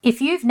If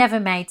you've never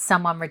made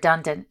someone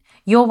redundant,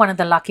 you're one of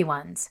the lucky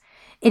ones.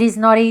 It is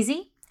not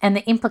easy, and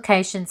the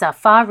implications are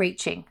far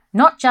reaching,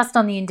 not just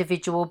on the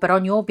individual, but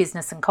on your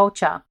business and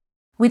culture.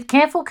 With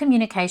careful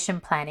communication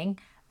planning,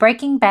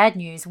 breaking bad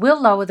news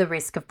will lower the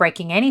risk of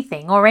breaking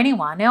anything or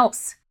anyone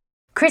else.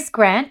 Chris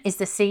Grant is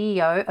the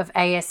CEO of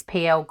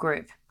ASPL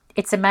Group.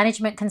 It's a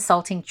management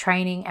consulting,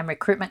 training, and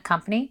recruitment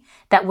company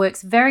that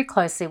works very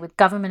closely with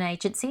government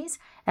agencies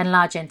and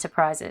large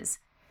enterprises.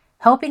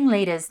 Helping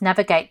leaders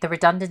navigate the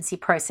redundancy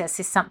process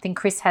is something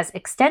Chris has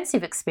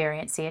extensive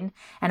experience in,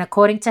 and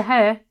according to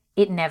her,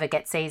 it never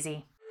gets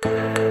easy.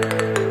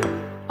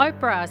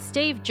 Oprah,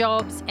 Steve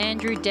Jobs,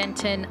 Andrew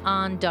Denton,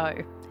 Anh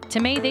Do. To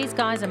me, these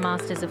guys are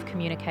masters of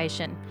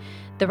communication.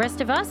 The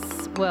rest of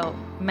us, well,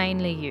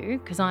 mainly you,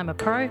 because I'm a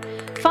pro,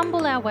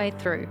 fumble our way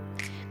through.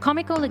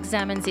 Comical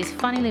examines this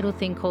funny little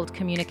thing called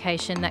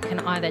communication that can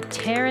either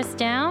tear us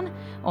down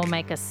or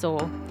make us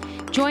soar.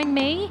 Join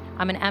me,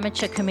 I'm an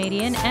amateur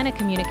comedian and a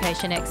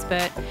communication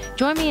expert.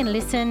 Join me and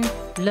listen,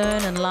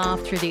 learn and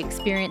laugh through the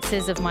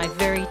experiences of my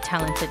very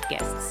talented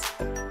guests.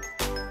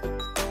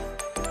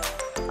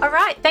 All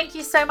right, thank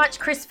you so much,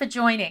 Chris, for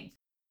joining.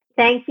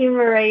 Thank you,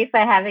 Marie, for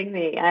having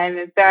me.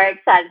 I'm very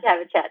excited to have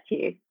a chat to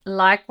you.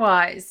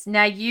 Likewise.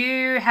 Now,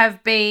 you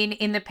have been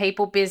in the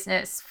people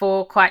business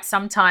for quite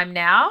some time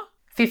now,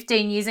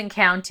 15 years and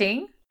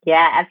counting.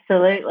 Yeah,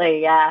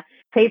 absolutely.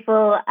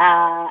 People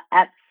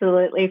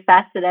absolutely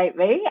fascinate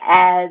me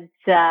and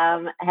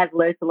have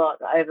learned a lot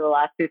over the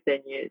last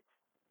 15 years.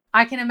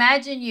 I can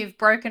imagine you've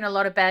broken a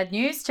lot of bad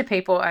news to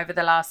people over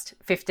the last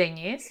 15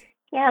 years.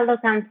 Yeah, look,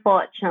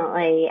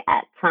 unfortunately,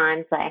 at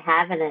times I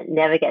have, and it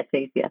never gets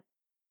easier.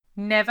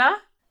 Never?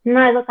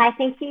 No, look, I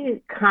think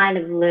you kind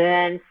of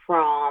learn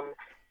from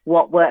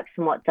what works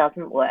and what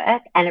doesn't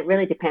work, and it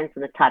really depends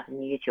on the type of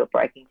news you're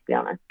breaking, to be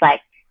honest.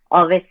 Like,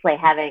 obviously,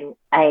 having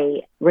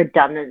a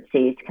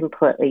redundancy is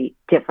completely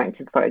different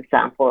to, for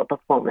example, a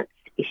performance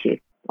issue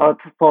or a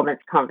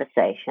performance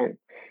conversation.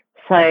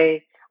 So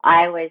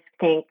I always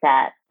think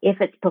that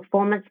if it's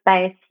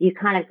performance-based, you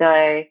kind of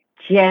go,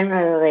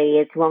 generally,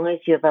 as long as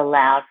you've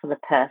allowed for the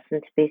person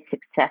to be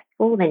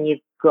successful, then you've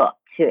got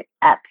to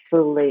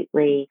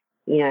absolutely,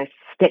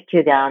 stick to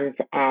your guns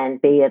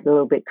and be a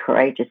little bit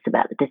courageous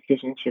about the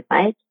decisions you've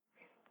made.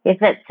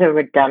 If it's a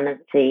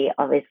redundancy,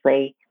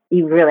 obviously,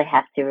 you really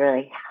have to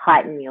really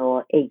heighten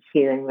your EQ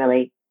and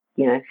really,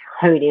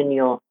 hone in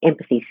your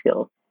empathy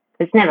skills.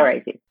 It's never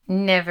easy.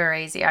 Never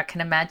easy, I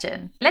can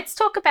imagine. Let's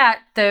talk about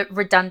the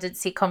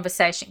redundancy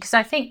conversation, because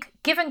I think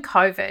given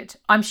COVID,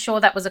 I'm sure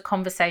that was a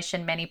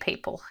conversation many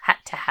people had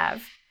to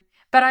have.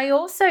 But I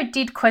also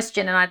did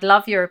question, and I'd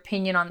love your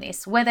opinion on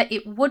this, whether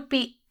it would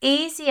be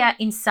easier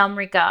in some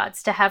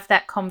regards to have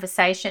that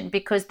conversation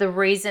because the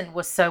reason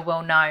was so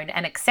well known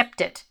and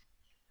accepted.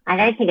 I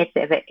don't think it's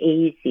ever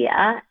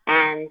easier.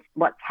 And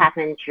what's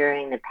happened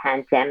during the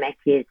pandemic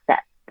is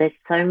that there's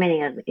so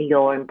many of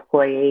your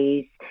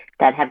employees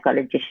that have got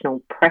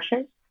additional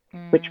pressures,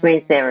 which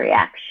means their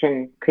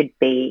reaction could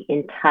be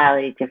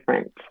entirely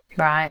different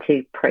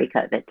to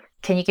pre-COVID.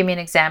 Can you give me an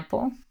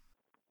example?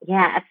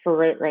 Yeah,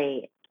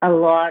 absolutely. A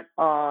lot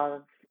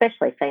of,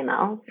 especially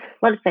females,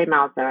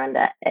 are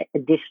under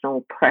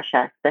additional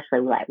pressure, especially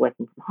like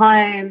working from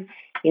home.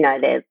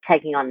 They're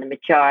taking on the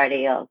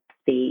majority of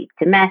the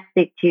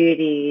domestic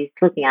duties,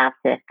 looking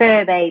after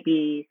fur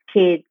babies,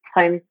 kids,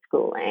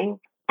 homeschooling.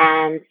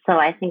 And so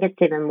I think it's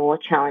even more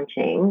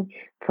challenging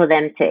for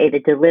them to either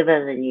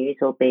deliver the news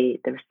or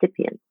be the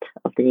recipient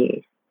of the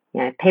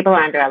news. People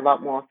are under a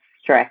lot more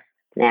stress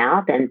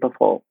now than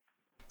before.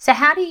 So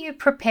how do you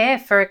prepare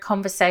for a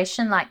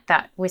conversation like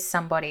that with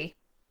somebody?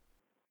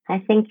 I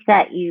think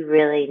that you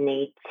really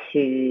need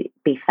to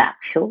be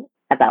factual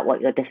about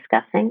what you're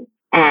discussing.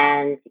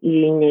 And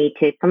you need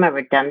to, from a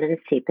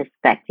redundancy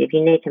perspective,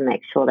 you need to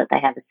make sure that they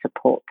have a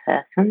support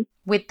person.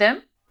 With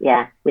them?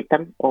 Yeah, with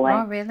them always.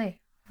 Oh,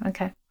 really?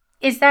 Okay.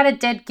 Is that a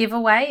dead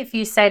giveaway if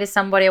you say to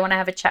somebody, I want to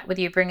have a chat with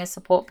you, bring a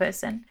support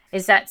person?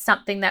 Is that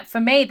something that,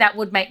 for me, that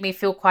would make me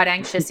feel quite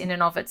anxious in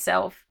and of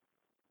itself?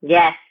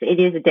 Yes, it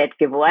is a dead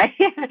giveaway.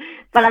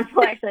 But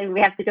unfortunately,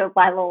 we have to do it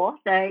by law.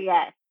 So,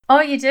 yes.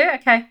 Oh, you do?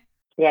 Okay.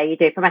 Yeah, you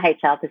do from a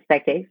HR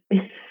perspective.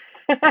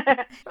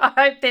 I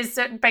hope there's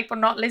certain people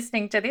not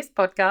listening to this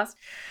podcast.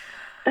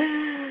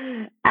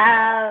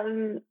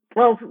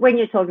 Well, when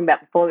you're talking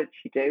about performance,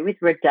 you do. With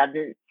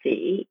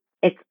redundancy,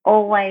 it's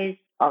always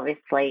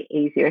obviously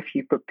easier if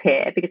you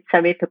prepare because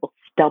so many people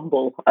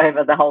stumble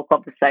over the whole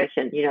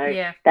conversation.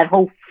 That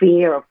whole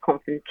fear of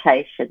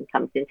confrontation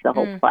comes into the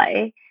whole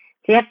play.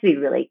 So you have to be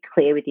really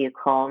clear with your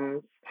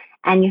comms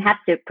and you have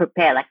to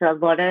prepare. It's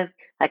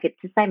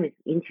the same as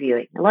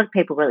interviewing. A lot of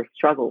people really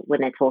struggle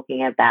when they're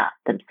talking about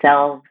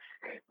themselves,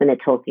 when they're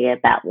talking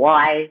about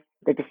why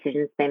the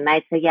decision's been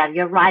made. So, yeah,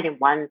 you're right in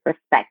one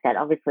respect that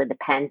obviously the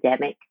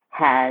pandemic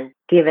has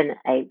given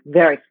a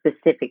very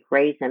specific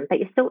reason, but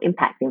you're still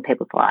impacting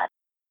people's lives.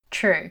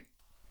 True.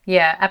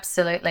 Yeah,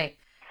 absolutely.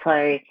 So,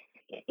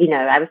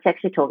 I was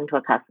actually talking to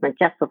a customer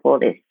just before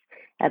this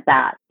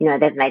about,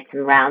 they've made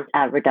some round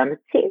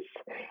redundancies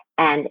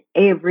And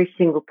every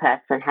single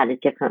person had a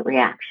different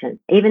reaction.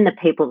 Even the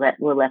people that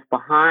were left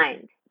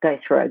behind go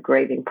through a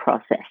grieving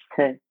process.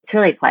 So it's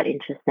really quite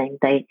interesting,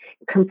 the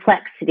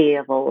complexity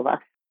of all of us.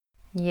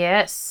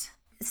 Yes.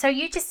 So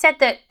you just said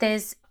that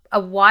there's a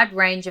wide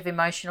range of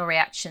emotional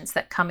reactions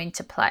that come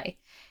into play.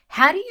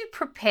 How do you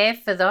prepare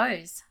for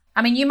those?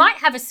 I mean, you might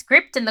have a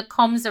script and the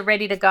comms are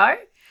ready to go,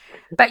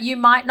 but you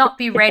might not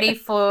be ready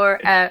for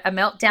a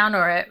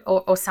meltdown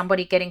or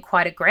somebody getting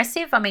quite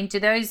aggressive. I mean, do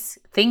those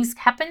things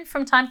happen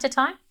from time to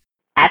time?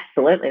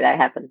 Absolutely, they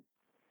happen.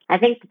 I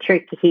think the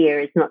trick here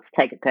is not to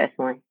take it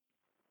personally.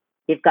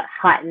 You've got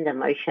heightened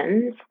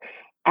emotions,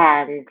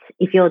 and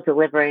if you're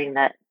delivering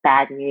that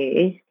bad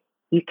news,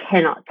 you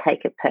cannot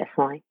take it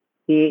personally.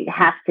 You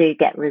have to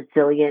get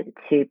resilient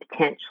to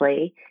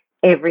potentially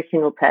every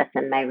single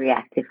person may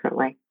react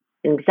differently.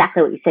 And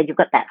exactly what you said, you've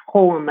got that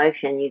whole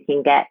emotion. You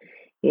can get,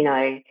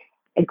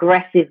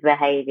 aggressive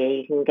behavior.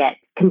 You can get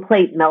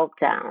complete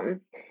meltdowns.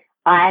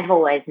 I've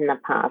always in the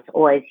past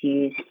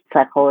used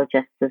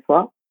psychologists as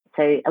well.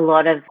 So a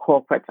lot of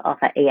corporates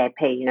offer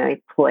EAP,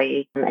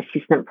 employee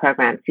assistance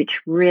programs, which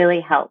really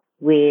help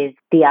with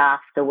the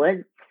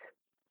afterwards.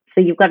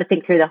 So you've got to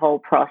think through the whole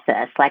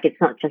process. Like, it's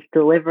not just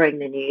delivering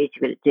the news.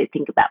 You've got to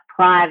think about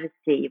privacy.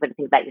 You've got to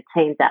think about your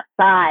teams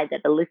outside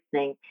that are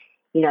listening,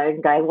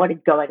 and going, what is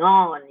going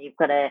on? You've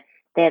got to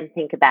then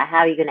think about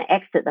how you're going to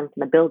exit them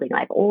from the building.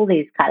 Like, all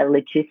these kind of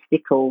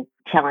logistical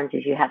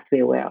challenges you have to be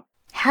aware of.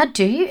 How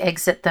do you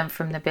exit them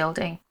from the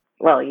building?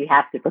 Well, you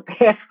have to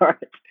prepare for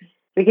it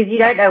because you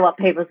don't know what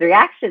people's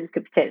reactions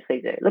could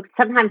potentially do. Look,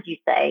 sometimes you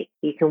say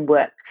you can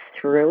work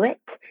through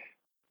it,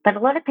 but a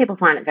lot of people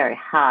find it very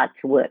hard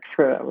to work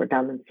through a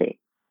redundancy.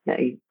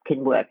 You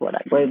can work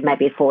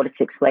maybe 4 to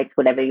 6 weeks,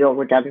 whatever your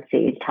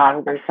redundancy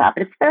entitlements are,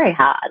 but it's very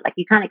hard. Like,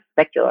 you can't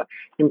expect your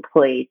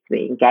employees to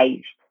be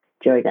engaged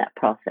during that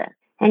process.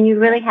 And you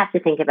really have to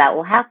think about,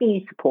 well, how can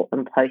you support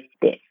them post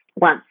this?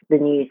 Once the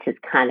news has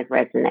kind of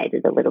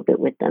resonated a little bit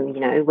with them,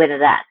 whether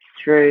that's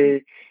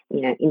through,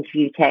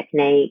 interview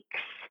techniques,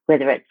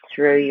 whether it's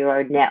through your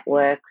own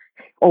network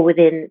or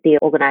within the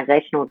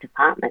organisational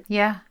department,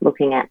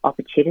 looking at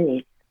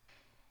opportunities.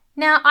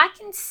 Now, I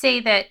can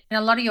see that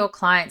a lot of your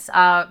clients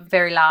are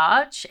very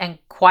large and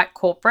quite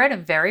corporate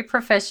and very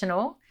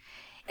professional.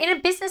 In a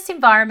business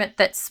environment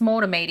that's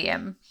small to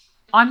medium,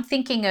 I'm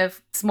thinking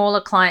of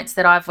smaller clients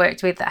that I've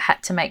worked with that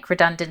had to make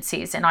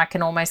redundancies, and I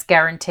can almost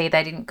guarantee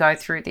they didn't go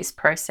through this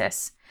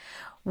process.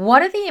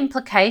 What are the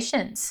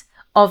implications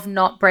of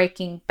not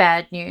breaking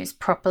bad news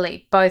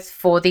properly, both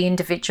for the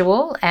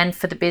individual and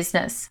for the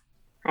business?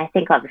 I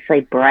think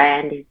obviously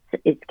brand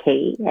is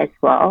key as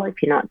well if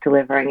you're not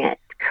delivering it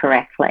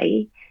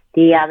correctly.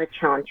 The other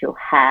challenge you'll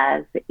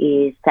have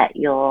is that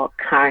your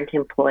current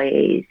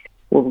employees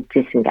will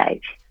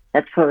disengage.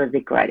 That's probably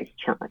the greatest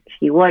challenge.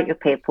 You want your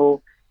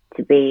people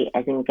to be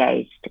as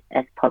engaged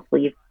as possible.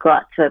 You've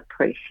got to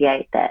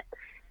appreciate that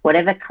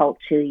whatever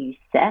culture you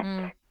set,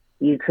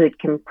 you could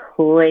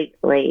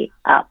completely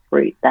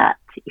uproot that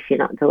if you're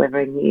not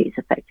delivering news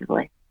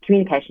effectively.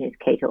 Communication is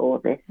key to all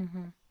of this.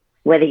 Mm-hmm.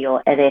 Whether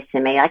you're at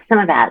SME, like some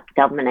of our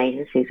government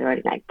agencies are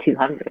only like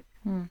 200,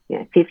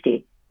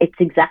 50. It's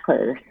exactly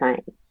the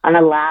same. On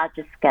a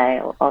larger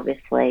scale,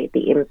 obviously,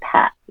 the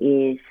impact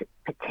is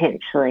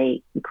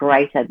potentially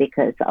greater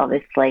because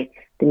obviously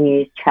the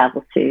news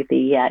travels through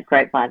the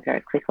grapevine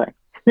very quickly.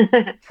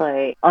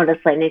 So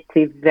honestly, it needs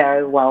to be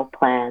very well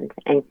planned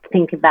and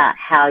think about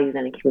how you're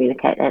going to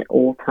communicate at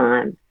all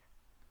times.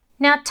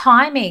 Now,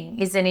 timing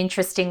is an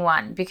interesting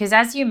one because,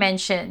 as you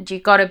mentioned,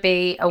 you've got to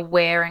be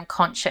aware and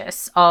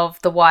conscious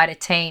of the wider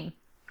team.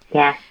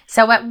 Yeah.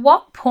 So at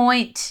what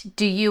point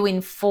do you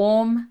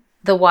inform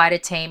the wider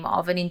team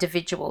of an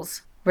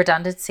individual's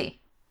redundancy?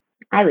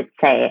 I would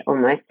say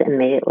almost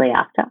immediately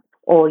after.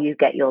 Or you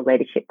get your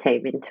leadership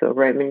team into a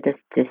room and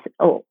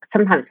or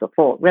sometimes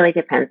before. It really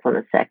depends on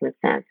the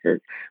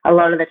circumstances. A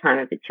lot of the time,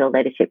 if it's your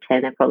leadership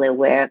team, they're probably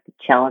aware of the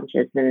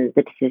challenges and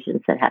the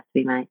decisions that have to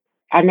be made.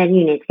 And then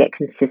you need to get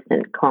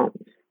consistent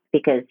comms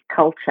because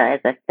culture,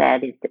 as I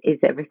said, is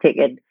everything.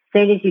 And as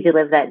soon as you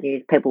deliver that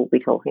news, people will be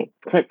talking.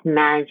 So it's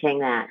managing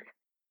that.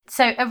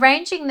 So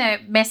arranging the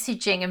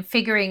messaging and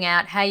figuring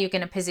out how you're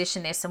going to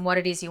position this and what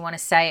it is you want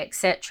to say,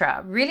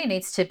 etc., really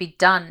needs to be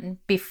done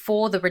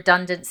before the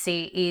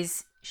redundancy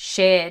is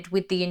shared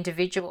with the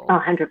individual.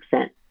 100%.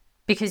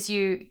 Because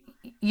you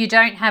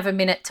don't have a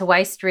minute to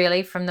waste,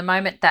 really, from the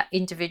moment that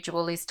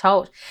individual is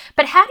told.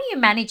 But how do you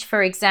manage,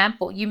 for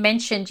example, you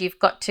mentioned you've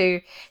got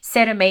to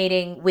set a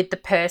meeting with the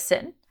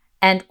person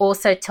and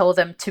also tell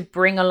them to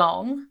bring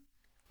along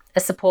a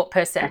support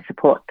person. A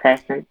support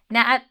person.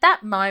 Now, at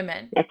that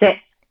moment...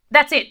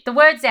 That's it. The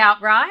word's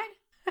out, right?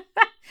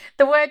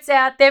 The word's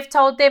out. They've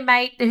told their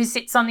mate who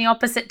sits on the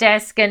opposite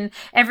desk and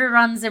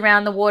everyone's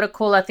around the water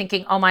cooler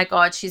thinking, oh my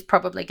God, she's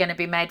probably going to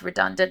be made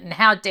redundant and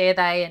how dare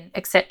they and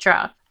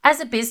etc. As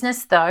a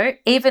business though,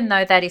 even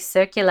though that is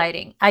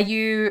circulating, are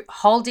you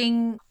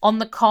holding on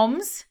the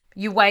comms?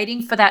 You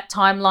waiting for that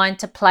timeline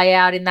to play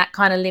out in that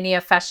kind of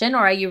linear fashion or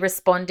are you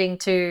responding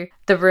to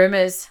the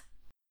rumours?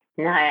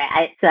 No,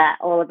 it's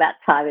all about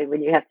timing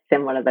when you have to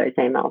send one of those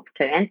emails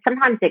too. And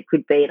sometimes it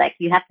could be like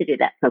you have to do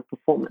that for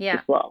performance as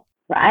Yeah. well,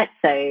 right?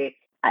 So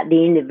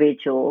the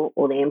individual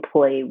or the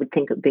employee would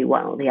think it would be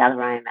one or the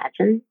other, I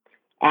imagine.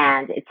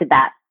 And it's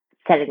about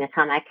setting a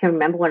time. I can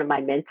remember one of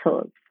my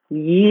mentors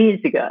years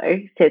ago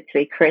said to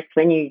me, Chris,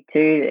 when you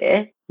do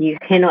this, you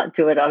cannot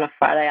do it on a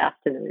Friday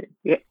afternoon.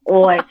 You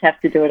always have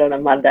to do it on a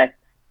Monday.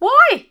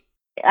 Why?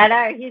 I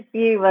know his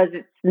view was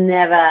it's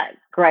never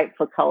great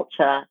for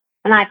culture.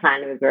 And I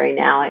kind of agree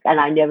now. And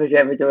I never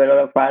ever do it on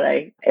a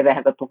Friday, ever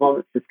have a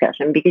performance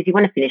discussion because you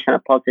want to finish on a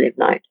positive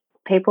note.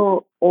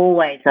 People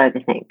always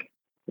overthink.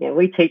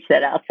 We teach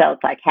that ourselves,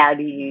 like how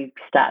do you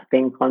start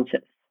being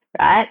conscious,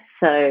 right?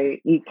 So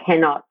you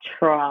cannot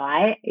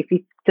try, if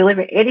you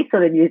deliver any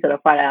sort of news on a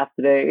Friday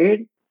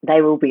afternoon,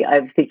 they will be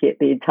overthinking it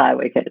the entire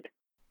weekend.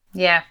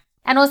 Yeah.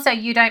 And also,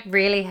 you don't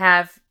really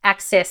have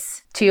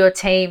access to your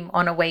team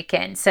on a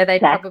weekend. So they'd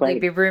Exactly. probably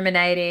be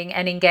ruminating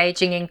and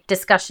engaging in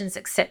discussions,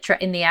 etc.,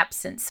 in the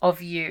absence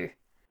of you.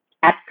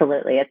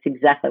 Absolutely. That's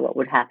exactly what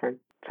would happen.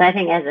 So I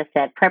think, as I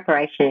said,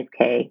 preparation is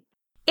key.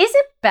 Is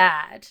it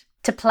bad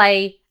to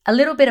play a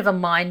little bit of a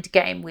mind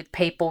game with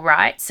people,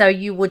 right? So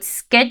you would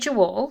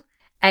schedule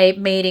a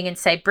meeting and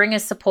say, bring a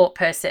support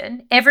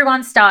person.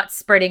 Everyone starts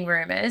spreading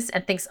rumors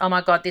and thinks, oh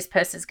my God, this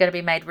person's going to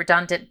be made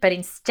redundant. But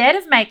instead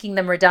of making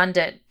them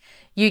redundant,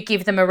 you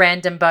give them a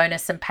random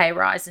bonus and pay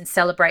rise and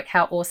celebrate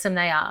how awesome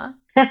they are,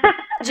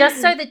 just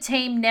so the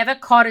team never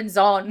cottons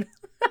on.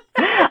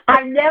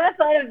 I've never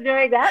thought of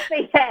doing that,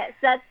 but yes,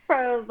 that's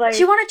probably... Do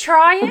you want to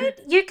try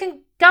it? You can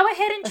go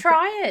ahead and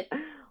try it.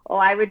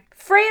 Or I would...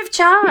 Free of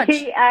charge.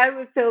 I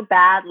would feel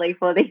badly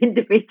for the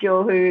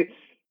individual who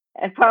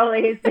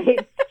probably has been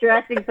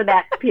stressing for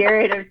that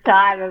period of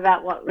time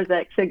about what was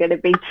actually going to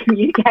be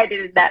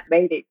communicated in that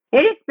meeting.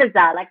 It is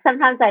bizarre. Like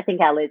sometimes I think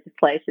our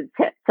legislation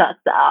sets us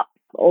up,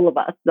 all of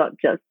us, not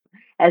just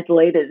as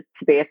leaders,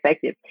 to be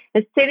effective.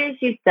 As soon as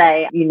you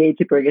say you need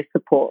to bring a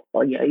support,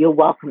 or you're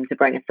welcome to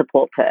bring a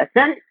support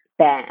person,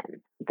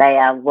 bam, they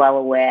are well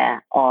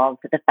aware of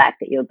the fact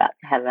that you're about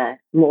to have a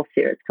more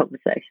serious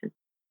conversation.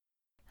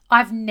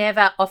 I've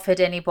never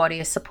offered anybody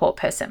a support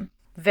person.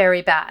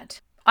 Very bad.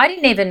 I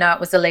didn't even know it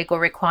was a legal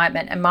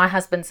requirement, and my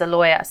husband's a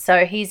lawyer,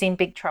 so he's in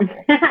big trouble.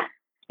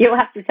 You'll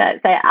have to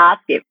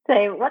ask him,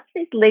 say, what's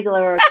this legal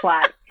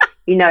requirement?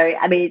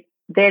 I mean,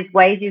 there's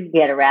ways you can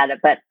get around it,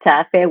 but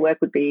Fair Work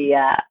would be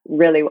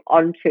really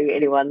onto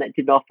anyone that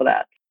didn't offer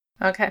that.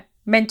 Okay.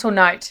 Mental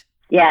note.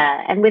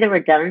 Yeah. And with a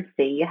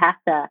redundancy, you have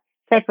to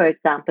say, for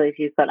example, if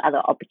you've got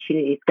other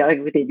opportunities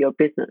going within your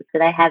business, so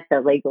they have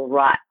the legal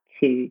right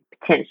to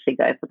potentially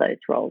go for those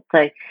roles.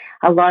 So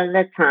a lot of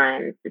the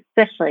times,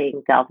 especially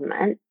in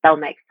government, they'll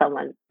make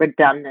someone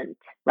redundant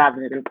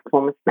rather than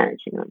performance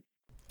managing them.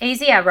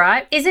 Easier,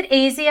 right? Is it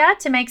easier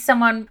to make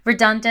someone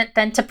redundant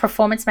than to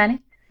performance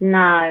manage?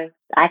 No,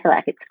 I feel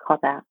like it's a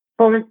cop-out.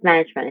 Performance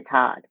management is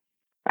hard,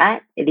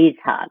 right? It is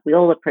hard. We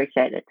all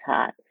appreciate it's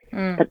hard.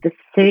 But the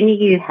sooner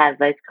you have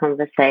those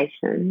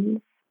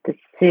conversations, the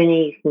sooner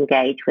you can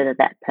gauge whether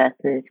that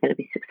person is going to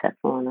be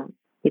successful or not.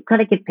 You've got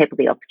to give people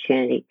the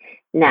opportunity.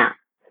 Now,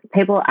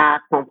 people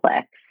are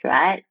complex,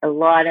 right? A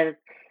lot of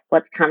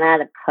what's come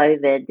out of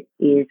COVID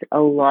is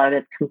a lot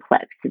of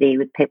complexity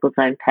with people's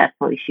own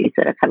personal issues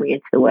that are coming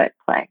into the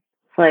workplace.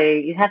 So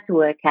you have to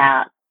work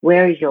out,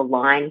 where is your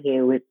line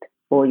here with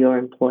all your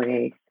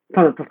employees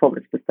from a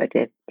performance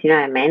perspective? Do you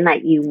know what I mean?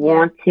 Like you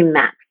want to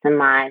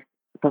maximize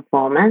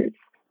performance,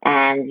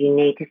 and you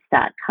need to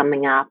start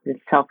coming up and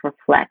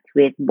self-reflect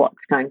with what's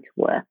going to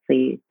work for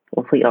you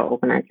or for your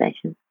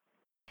organization.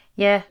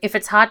 Yeah, if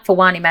it's hard for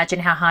one, imagine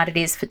how hard it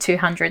is for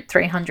 200,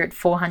 300,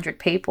 400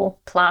 people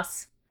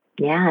plus.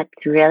 Yeah,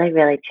 it's really,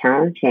 really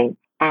challenging.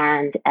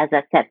 And as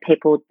I said,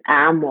 people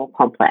are more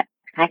complex.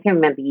 I can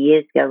remember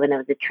years ago when there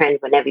was a trend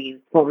whenever you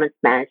performance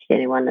managed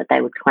anyone that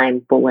they would claim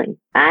bullying,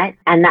 right?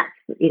 And that's,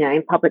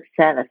 in public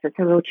service, it's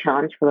a real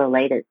challenge for the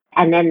leaders.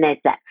 And then there's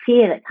that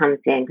fear that comes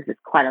in because it's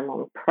quite a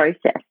long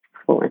process to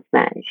performance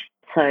manage.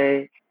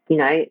 So,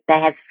 they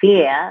have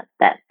fear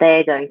that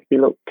they're going to be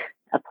looked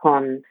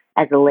upon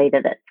as a leader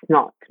that's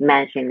not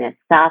managing their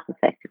staff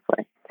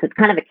effectively. So it's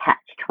kind of a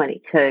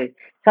catch-22.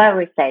 So I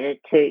always say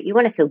you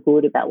want to feel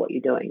good about what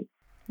you're doing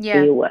in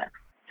your work.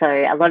 So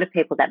a lot of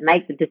people that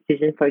make the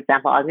decision, for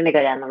example, I'm going to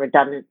go down the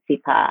redundancy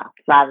path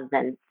rather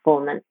than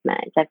performance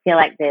manage, I feel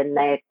like then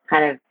they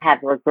kind of have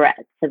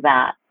regrets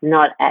about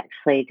not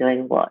actually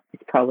doing what is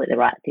probably the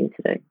right thing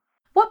to do.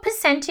 What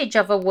percentage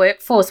of a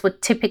workforce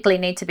would typically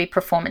need to be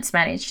performance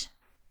managed?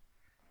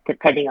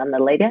 Depending on the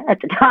leader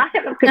at the time,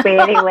 it could be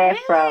anywhere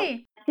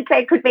really?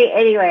 it could be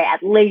anywhere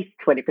at least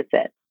 20%.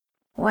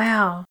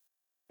 Wow.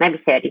 Maybe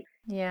 30%.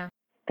 Yeah.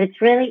 But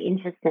it's really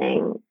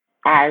interesting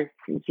as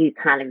you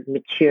kind of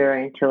mature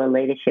into a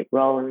leadership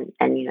role. And,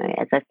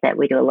 as I said,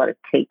 we do a lot of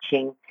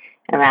teaching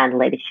around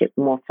leadership,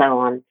 more so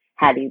on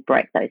how do you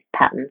break those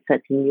patterns. So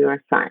it's a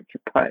neuroscience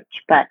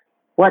approach. But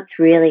what's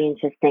really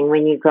interesting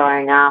when you're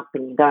growing up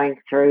and you're going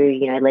through,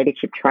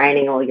 leadership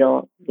training, or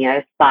you're,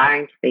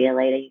 aspiring to be a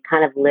leader, you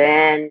kind of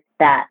learn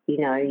that,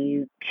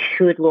 you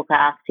should look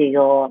after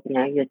your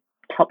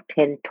top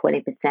 10,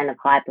 20% of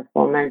high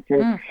performance.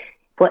 And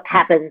what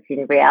happens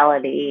in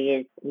reality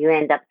is you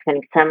end up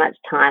spending so much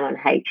time on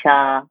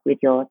HR with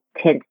your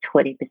 10 to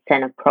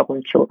 20% of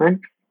problem children.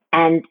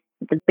 And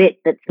the bit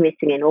that's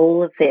missing in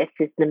all of this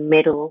is the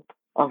middle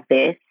of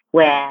this,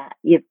 where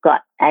you've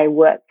got a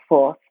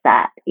workforce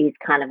that is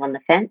kind of on the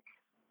fence,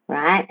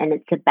 right? And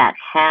it's about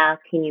how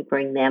can you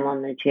bring them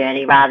on the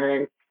journey rather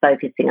than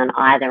focusing on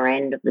either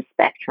end of the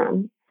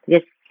spectrum.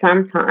 Because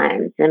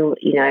sometimes, and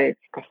I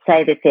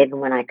say this even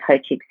when I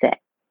coach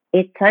execs,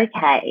 it's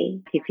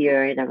okay if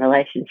you're in a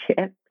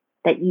relationship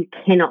that you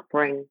cannot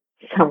bring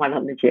someone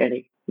on the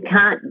journey. You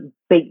can't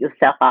beat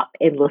yourself up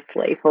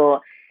endlessly for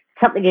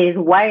something that is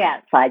way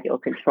outside your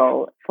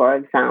control, for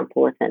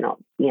example, if they're not,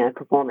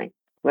 performing.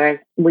 Whereas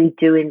we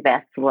do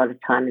invest a lot of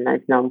time in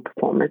those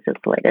non-performers as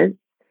leaders,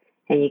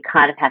 and you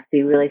kind of have to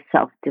be really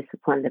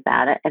self-disciplined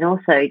about it. And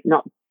also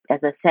not,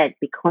 as I said,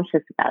 be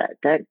conscious about it.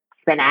 Don't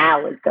spend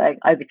hours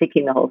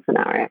overthinking the whole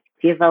scenario.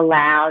 If you've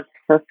allowed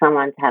for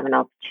someone to have an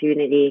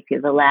opportunity, if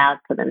you've allowed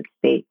for them to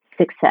be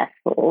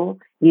successful,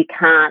 you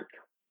can't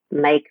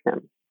make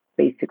them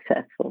be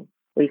successful.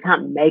 Or you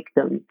can't make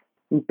them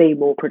be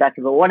more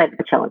productive or whatever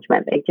the challenge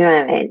might be. Do you know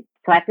what I mean?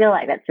 So I feel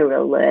like that's a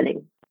real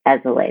learning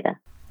as a leader.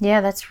 Yeah,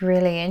 that's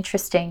really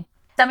interesting.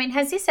 I mean,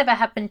 has this ever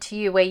happened to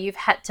you where you've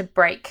had to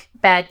break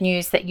bad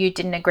news that you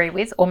didn't agree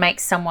with or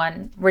make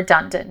someone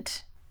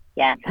redundant?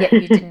 Yeah. Yet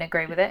you didn't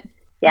agree with it?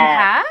 Yeah.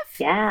 You have?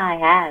 Yeah, I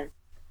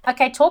have.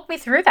 Okay, talk me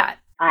through that.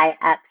 I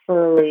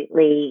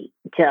absolutely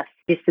just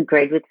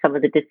disagreed with some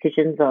of the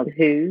decisions on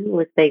who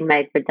was being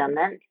made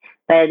redundant.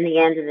 But in the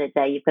end of the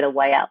day, you've got to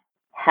weigh up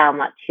how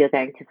much you're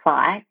going to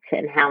fight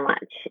and how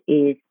much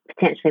is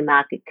potentially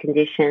market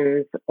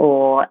conditions,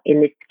 or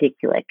in this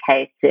particular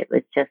case, it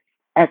was just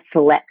a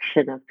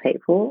selection of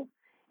people.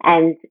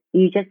 And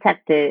you just have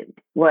to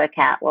work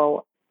out,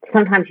 well,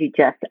 sometimes you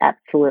just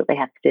absolutely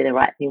have to do the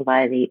right thing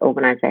by the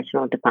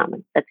organisational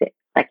department. That's it.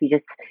 Like, you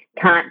just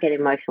can't get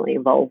emotionally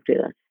involved with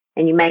it.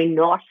 And you may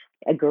not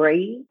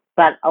agree,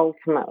 but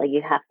ultimately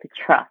you have to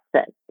trust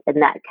that in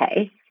that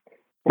case,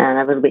 and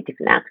a little bit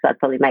different now because I'd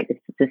probably make this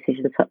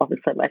decision for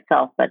obviously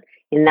myself, but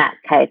in that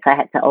case, I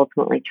had to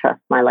ultimately trust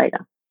my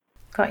leader.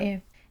 Got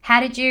you. How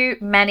did you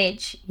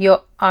manage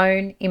your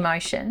own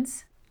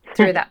emotions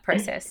through that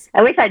process?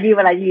 I wish I knew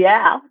what I knew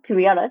now, to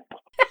be honest.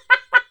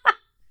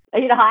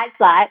 In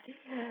hindsight,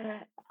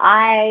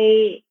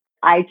 I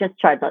just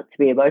tried not to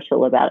be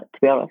emotional about it, to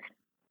be honest.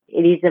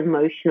 It is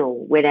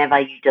emotional whenever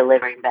you're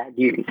delivering bad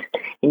news,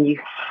 and you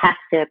have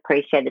to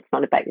appreciate it's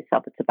not about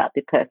yourself, it's about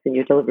the person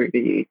you're delivering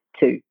the news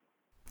to.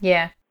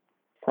 Yeah.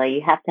 So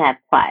you have to have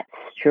quite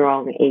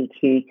strong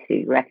EQ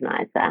to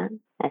recognise that.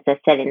 As I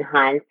said, in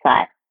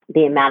hindsight,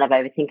 the amount of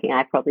overthinking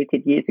I probably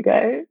did years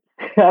ago,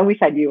 I wish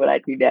I knew what I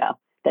do now.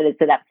 That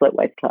it's an absolute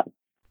waste of time.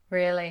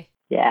 Really?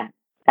 Yeah,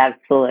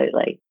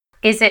 absolutely.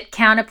 Is it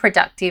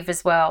counterproductive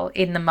as well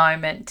in the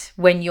moment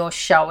when you're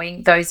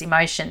showing those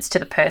emotions to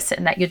the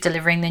person that you're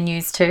delivering the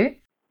news to?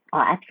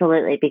 Oh,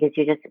 absolutely, because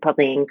you're just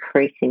probably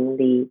increasing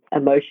the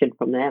emotion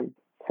from them.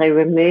 So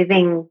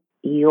removing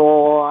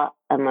your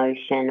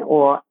emotion,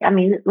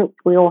 look,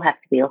 we all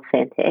have to be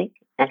authentic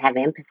and have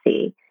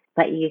empathy,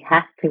 but you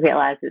have to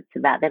realise it's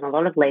about them. A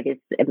lot of leaders,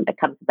 it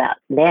becomes about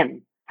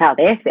them, how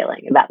they're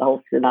feeling about the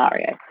whole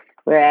scenario,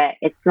 where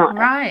it's not.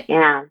 Right.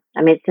 Yeah.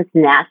 It's just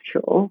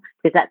natural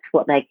because that's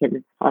what they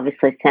can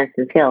obviously sense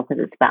and feel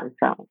because it's about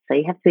themselves. So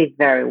you have to be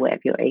very aware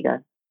of your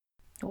ego.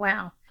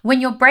 Wow. When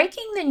you're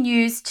breaking the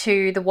news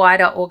to the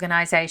wider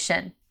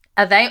organisation,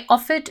 are they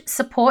offered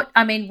support?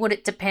 Would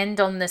it depend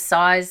on the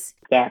size?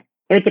 Yeah,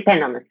 it would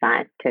depend on the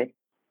size too.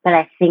 But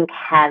I think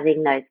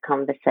having those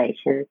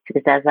conversations,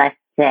 because as I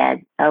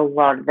said, a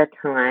lot of the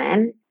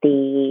time,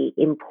 the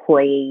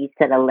employees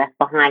that are left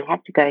behind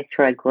have to go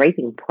through a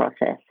grieving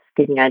process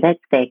because, that's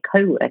their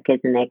co-workers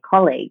and their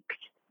colleagues.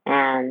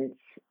 And,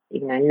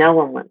 no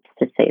one wants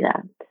to see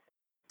that.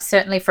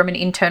 Certainly from an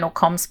internal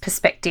comms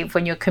perspective,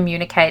 when you're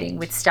communicating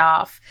with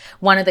staff,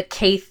 one of the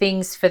key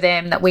things for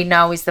them that we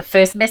know is the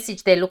first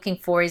message they're looking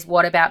for is,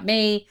 what about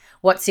me?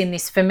 What's in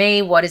this for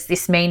me? What does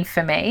this mean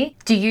for me?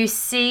 Do you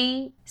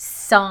see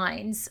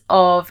signs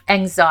of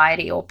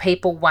anxiety or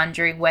people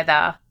wondering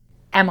whether,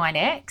 am I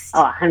next?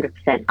 Oh,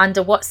 100%.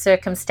 Under what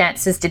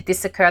circumstances did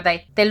this occur?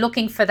 They're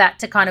looking for that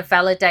to kind of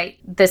validate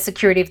the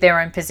security of their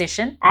own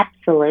position?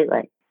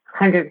 Absolutely.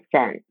 100%.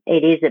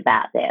 It is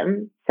about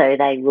them. So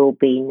they will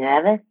be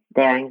nervous.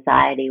 Their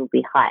anxiety will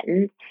be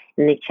heightened.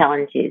 And the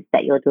challenge is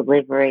that your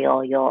delivery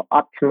or your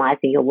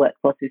optimizing your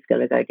workforce is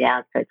going to go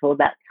down. So it's all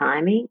about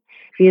timing.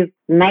 If you've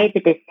made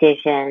the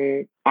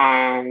decision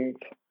and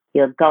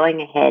you're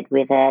going ahead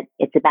with it,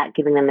 it's about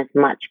giving them as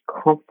much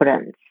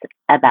confidence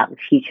about the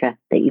future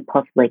that you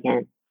possibly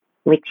can,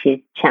 which is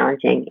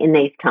challenging in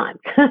these times,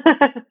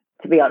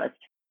 to be honest.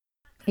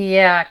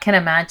 Yeah, I can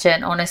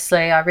imagine.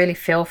 Honestly, I really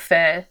feel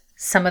for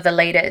some of the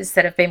leaders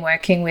that have been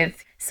working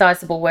with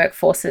sizable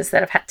workforces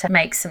that have had to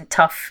make some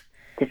tough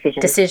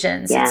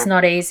decisions. Yeah. It's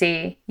not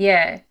easy.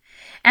 Yeah.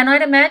 And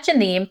I'd imagine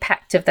the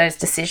impact of those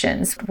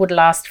decisions would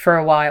last for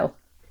a while.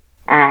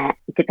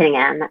 Depending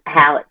on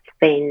how it's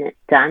been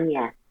done,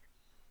 yeah.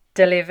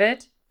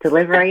 Delivered.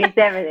 Delivery is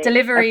everything.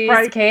 Delivery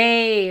is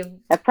key.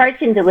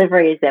 Approach and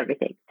delivery is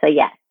everything. So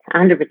yes,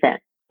 100%.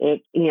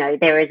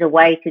 There is a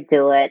way to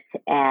do it.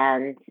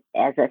 And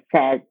as I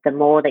said, the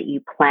more that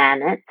you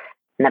plan it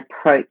and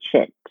approach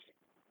it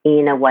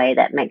in a way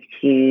that makes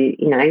you,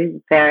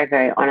 very,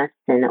 very honest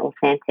and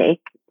authentic,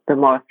 the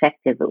more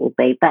effective it will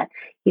be. But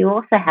you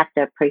also have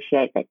to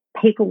appreciate that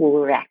people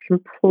will react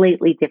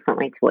completely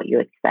differently to what you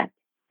expect.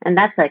 And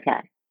that's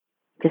okay.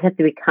 Just have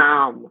to be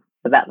calm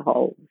about the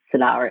whole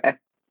scenario.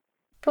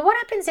 But what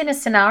happens in a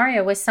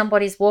scenario where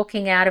somebody's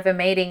walking out of a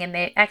meeting and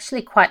they're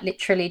actually quite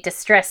literally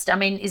distressed? I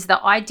mean, is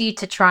the idea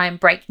to try and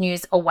break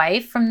news away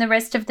from the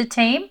rest of the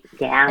team?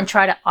 Yeah. And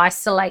try to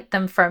isolate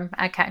them from,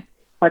 okay.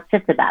 Well, it's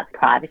just about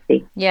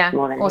privacy. Yeah,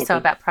 more than also anything.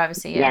 about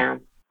privacy, yeah.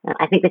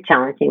 I think the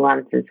challenging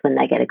ones is when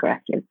they get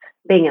aggressive.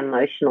 Being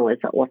emotional is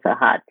also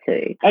hard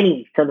too.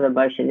 Any sort of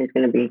emotion is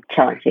going to be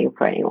challenging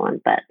for anyone.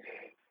 But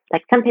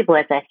like some people,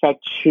 as I said,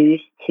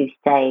 choose to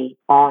stay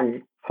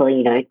on for,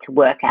 to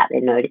work out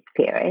their notice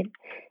period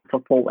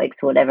for 4 weeks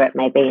or whatever it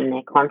may be in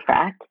their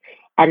contract.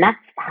 And that's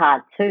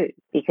hard too,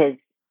 because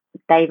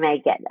they may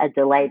get a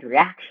delayed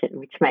reaction,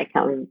 which may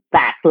come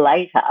back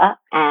later.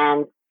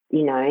 And,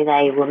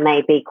 they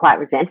may be quite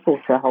resentful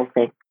to the whole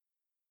thing.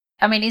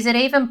 I mean, is it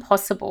even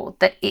possible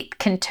that it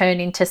can turn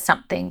into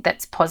something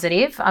that's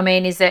positive? I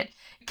mean, is it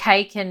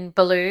cake and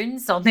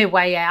balloons on their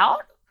way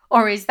out?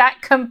 Or is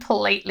that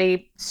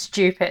completely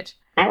stupid?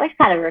 I always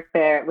kind of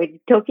refer, when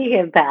talking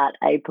about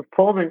a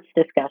performance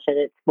discussion,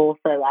 it's more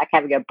so like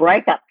having a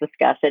breakup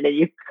discussion, and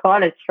you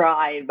kind of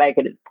try and make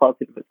it as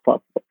positive as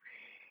possible.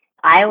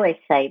 I always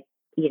say,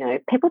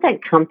 people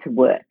don't come to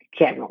work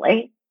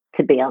generally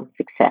to be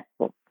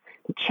unsuccessful.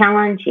 The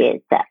challenge is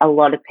that a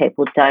lot of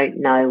people don't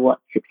know what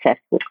success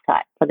looks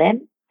like for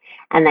them.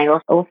 And they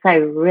also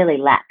really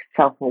lack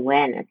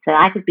self-awareness. So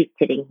I could be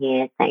sitting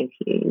here saying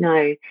to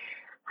you,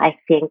 I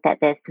think that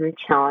there's some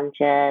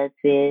challenges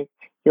with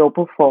your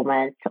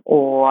performance,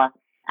 or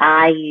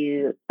are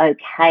you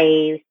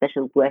okay,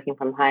 especially working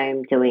from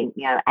home, doing,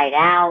 8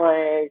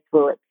 hours?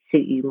 Will it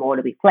suit you more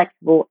to be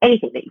flexible?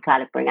 Anything that you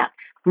kind of bring up.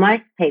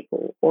 Most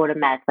people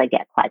automatically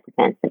get quite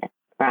defensive,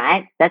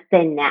 right? That's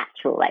their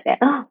natural, like,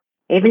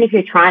 even if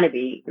you're trying to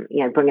be,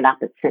 bring it up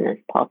as soon as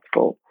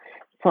possible.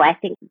 So I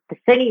think the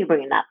sooner you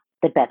bring it up,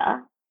 the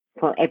better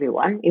for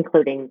everyone,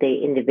 including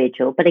the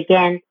individual. But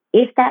again,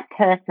 if that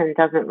person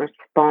doesn't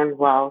respond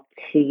well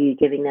to you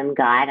giving them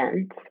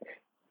guidance,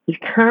 you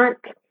can't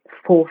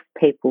force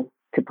people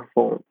to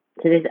perform.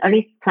 So there's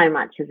only so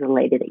much as a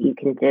leader that you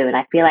can do. And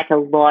I feel like a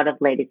lot of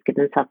leaders give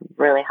themselves a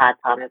really hard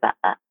time about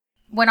that.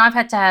 When I've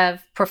had to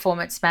have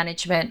performance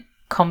management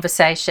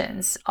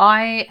conversations,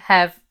 I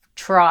have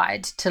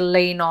tried to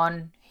lean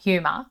on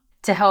humour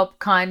to help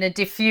kind of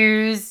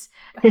diffuse.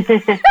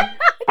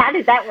 How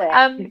did that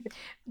work?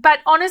 But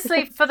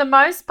honestly, for the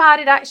most part,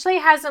 it actually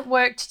hasn't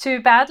worked too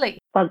badly.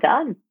 Well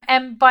done.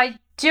 And by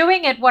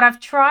doing it, what I've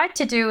tried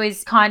to do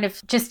is kind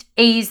of just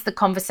ease the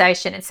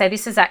conversation and say,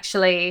 this is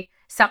actually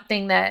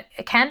something that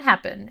can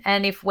happen.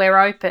 And if we're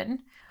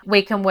open,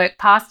 we can work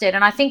past it.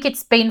 And I think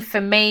it's been,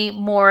 for me,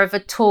 more of a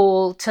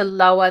tool to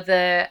lower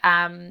the,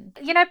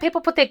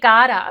 people put their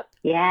guard up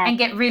and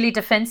get really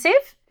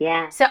defensive.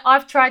 Yeah. So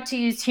I've tried to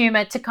use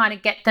humour to kind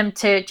of get them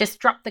to just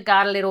drop the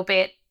guard a little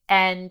bit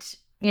and,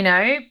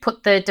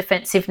 put the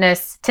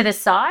defensiveness to the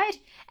side.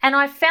 And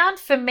I found,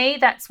 for me,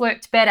 that's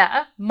worked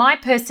better. My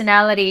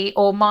personality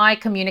or my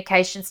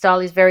communication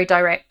style is very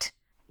direct.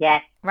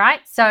 Yeah.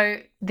 Right? So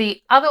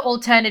the other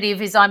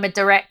alternative is I'm a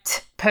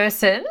direct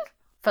person,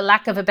 for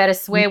lack of a better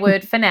swear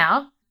word for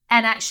now.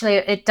 And actually,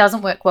 it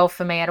doesn't work well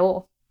for me at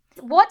all.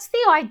 What's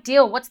the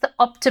ideal, what's the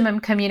optimum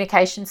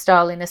communication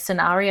style in a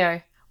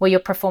scenario where you're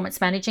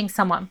performance managing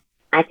someone?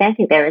 I don't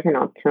think there is an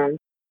optimum.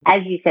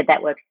 As you said,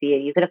 that works for you.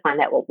 You've got to find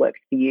out what works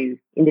for you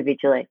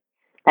individually.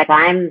 Like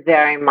I'm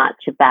very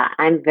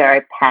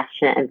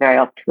passionate and very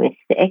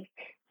optimistic.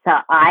 So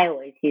I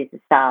always use the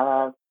style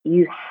of,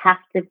 you have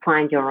to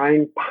find your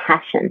own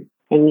passion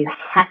and you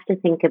have to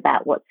think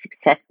about what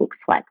success looks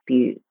like for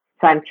you.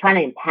 So I'm trying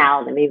to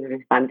empower them, even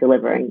if I'm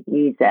delivering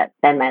news that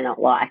they may not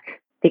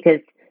like, because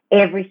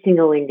every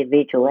single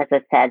individual, as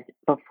I said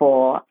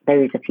before,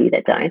 there is a few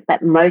that don't,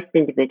 but most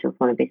individuals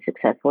want to be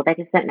successful. They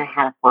just don't know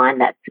how to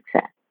find that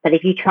success. But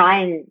if you try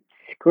and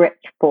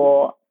script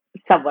for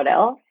someone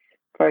else,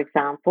 for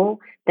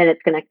example, then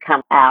it's going to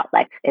come out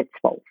like it's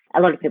false.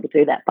 A lot of people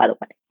do that, by the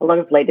way. A lot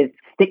of leaders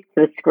stick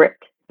to the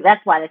script.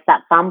 That's why they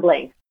start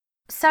fumbling.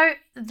 So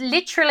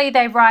literally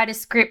they write a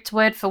script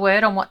word for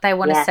word on what they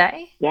want to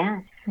say?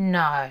 Yeah.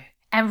 No.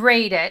 And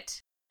read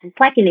it. It's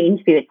like an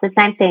interview. It's the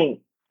same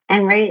thing.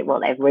 And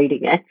they're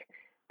reading it.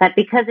 But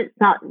because it's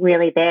not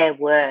really their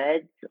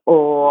words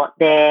or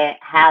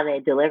how they're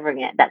delivering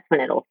it, that's when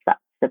it all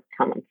starts to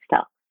come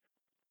unstuck.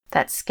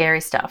 That's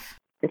scary stuff.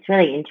 It's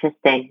really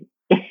interesting.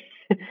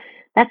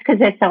 That's because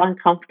they're so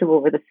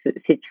uncomfortable with the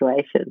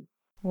situation.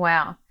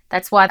 Wow.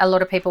 That's why a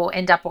lot of people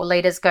end up, or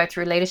leaders go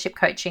through leadership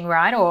coaching,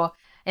 right? Or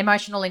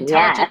emotional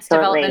intelligence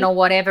development, or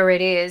whatever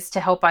it is, to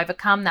help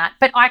overcome that.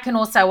 But I can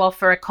also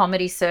offer a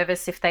comedy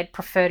service if they'd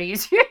prefer to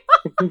use you.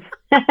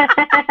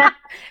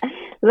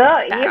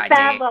 Look, you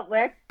found what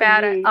works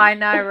for you. I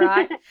know,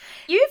 right?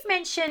 You've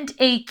mentioned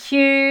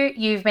EQ,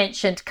 you've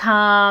mentioned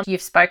calm,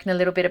 you've spoken a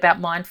little bit about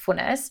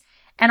mindfulness.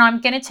 And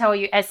I'm going to tell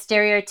you, as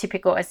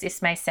stereotypical as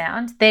this may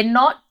sound, they're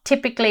not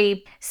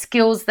typically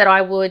skills that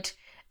I would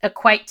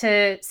equate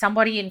to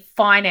somebody in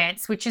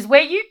finance, which is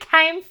where you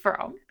came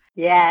from.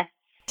 Yeah.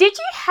 Did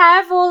you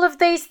have all of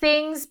these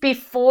things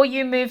before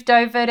you moved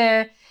over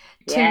to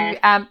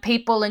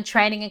people and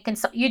training and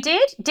consult? You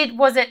did?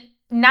 Was it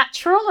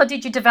natural, or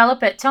did you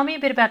develop it? Tell me a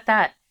bit about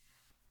that.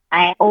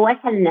 I always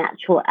had a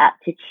natural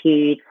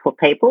aptitude for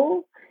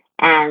people,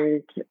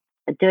 and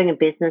doing a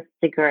business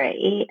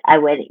degree, I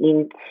went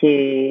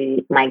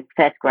into my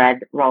first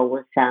grad role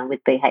was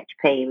with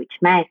BHP, which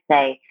may I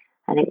say,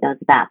 I think there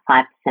was about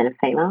 5% of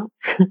females.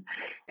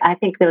 I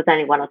think there was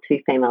only 1 or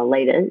 2 female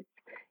leaders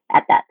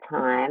at that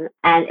time.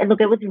 And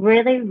look, it was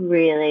really,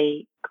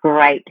 really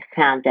great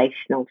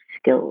foundational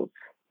skills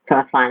from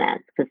a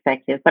finance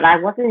perspective, but I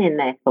wasn't in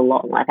there for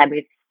long. Like, I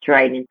moved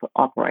straight into the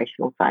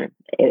operational side of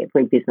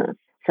every business.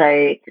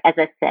 So as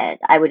I said,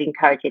 I would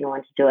encourage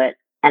anyone to do it.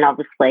 And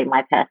obviously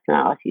my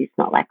personality is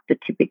not like the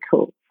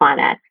typical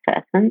finance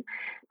person,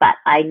 but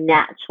I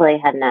naturally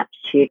had an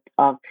aptitude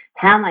of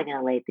how am I going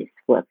to lead this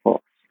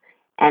workforce?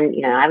 And,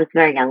 you know, I was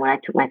very young when I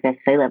took my first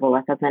C-level,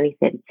 like I was only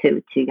 32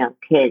 with 2 young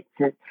kids.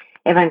 And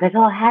everyone goes,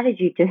 oh, how did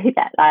you do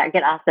that? I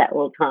get asked that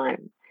all the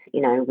time,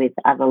 you know, with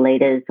other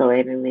leaders or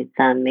even with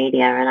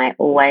media. And I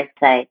always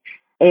say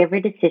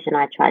every decision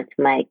I tried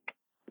to make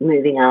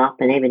moving up,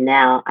 and even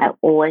now, I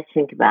always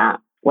think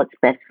about what's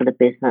best for the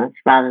business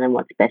rather than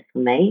what's best for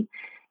me.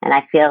 And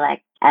I feel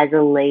like as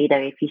a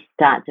leader, if you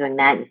start doing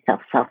that, you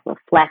start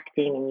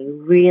self-reflecting and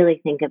you really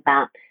think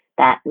about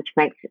that, which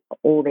makes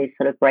all these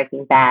sort of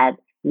Breaking Bad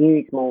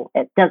news more,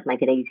 it does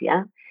make it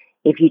easier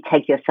if you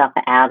take yourself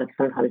out of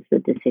sometimes the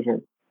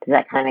decision. Does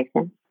that kind of make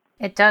sense?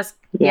 It does,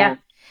 yeah.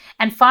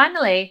 And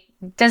finally,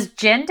 does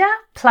gender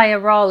play a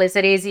role? Is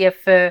it easier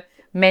for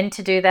men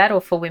to do that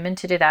or for women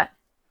to do that?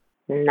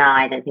 No,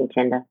 I don't think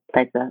gender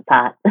plays a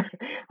part.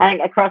 I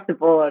think across the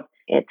board,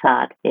 it's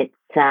hard. It's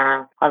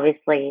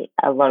obviously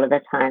a lot of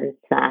the times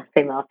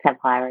females have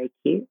higher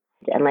EQ.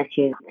 Unless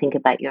you think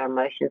about your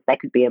emotions, they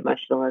could be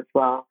emotional as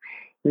well.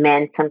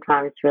 Men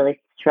sometimes really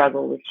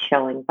struggle with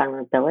showing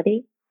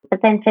vulnerability,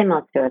 but then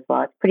females do as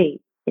well.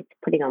 It's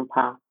pretty on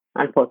par,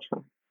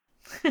 unfortunately.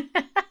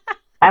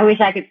 I wish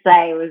I could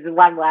say it was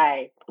one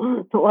way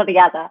or the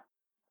other.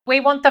 We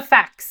want the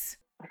facts.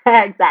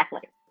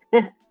 Exactly.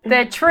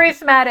 The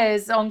truth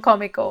matters on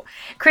Comical.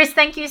 Chris,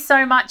 thank you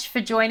so much for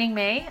joining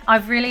me.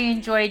 I've really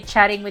enjoyed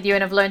chatting with you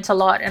and I've learned a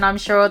lot, and I'm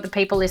sure the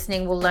people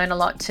listening will learn a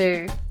lot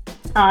too.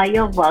 Oh,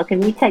 you're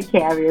welcome. You take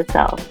care of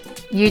yourself.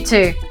 You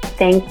too.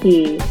 Thank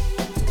you.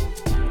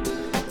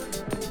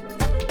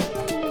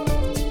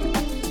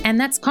 And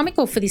that's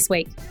Comical for this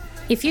week.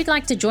 If you'd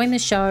like to join the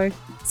show,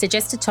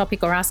 suggest a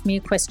topic or ask me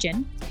a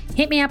question,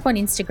 hit me up on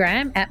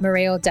Instagram at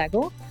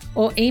Marielle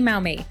or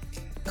email me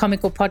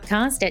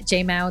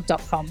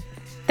comicalpodcast@gmail.com.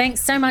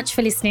 Thanks so much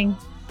for listening.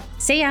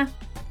 See ya.